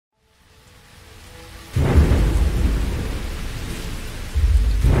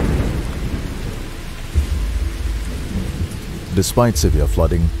Despite severe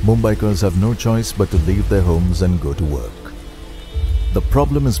flooding, Mumbaikars have no choice but to leave their homes and go to work. The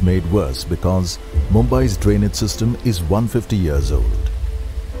problem is made worse because Mumbai's drainage system is 150 years old.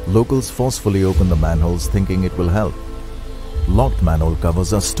 Locals forcefully open the manholes thinking it will help. Locked manhole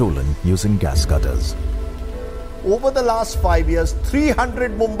covers are stolen using gas cutters. Over the last 5 years,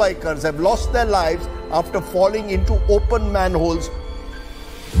 300 Mumbaikars have lost their lives after falling into open manholes.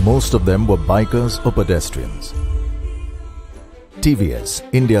 Most of them were bikers or pedestrians. TVS,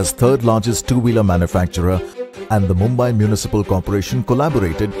 India's third largest two-wheeler manufacturer, and the Mumbai Municipal Corporation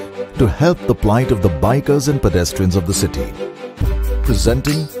collaborated to help the plight of the bikers and pedestrians of the city.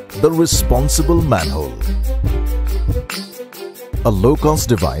 Presenting the Responsible Manhole. A low-cost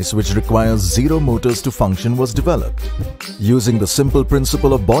device which requires zero motors to function was developed. Using the simple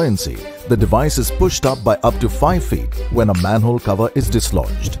principle of buoyancy, the device is pushed up by up to 5 feet when a manhole cover is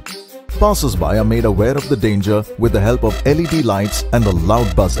dislodged. Passersby are made aware of the danger with the help of LED lights and a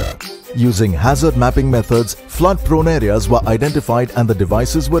loud buzzer. Using hazard mapping methods, flood-prone areas were identified and the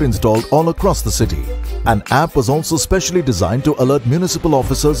devices were installed all across the city. An app was also specially designed to alert municipal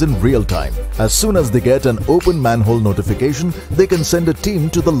officers in real time. As soon as they get an open manhole notification, they can send a team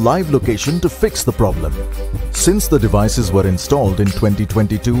to the live location to fix the problem. Since the devices were installed in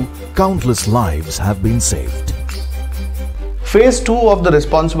 2022, countless lives have been saved. Phase 2 of the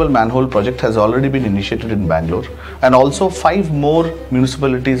Responsible Manhole project has already been initiated in Bangalore, and also 5 more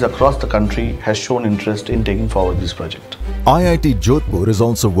municipalities across the country has shown interest in taking forward this project. IIT Jodhpur is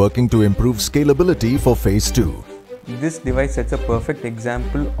also working to improve scalability for Phase 2. This device sets a perfect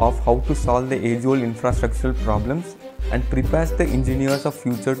example of how to solve the age-old infrastructural problems and prepares the engineers of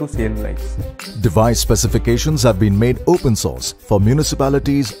future to save lives. Device specifications have been made open source for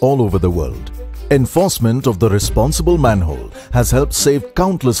municipalities all over the world. Enforcement of the Responsible Manhole has helped save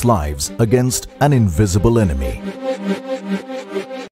countless lives against an invisible enemy.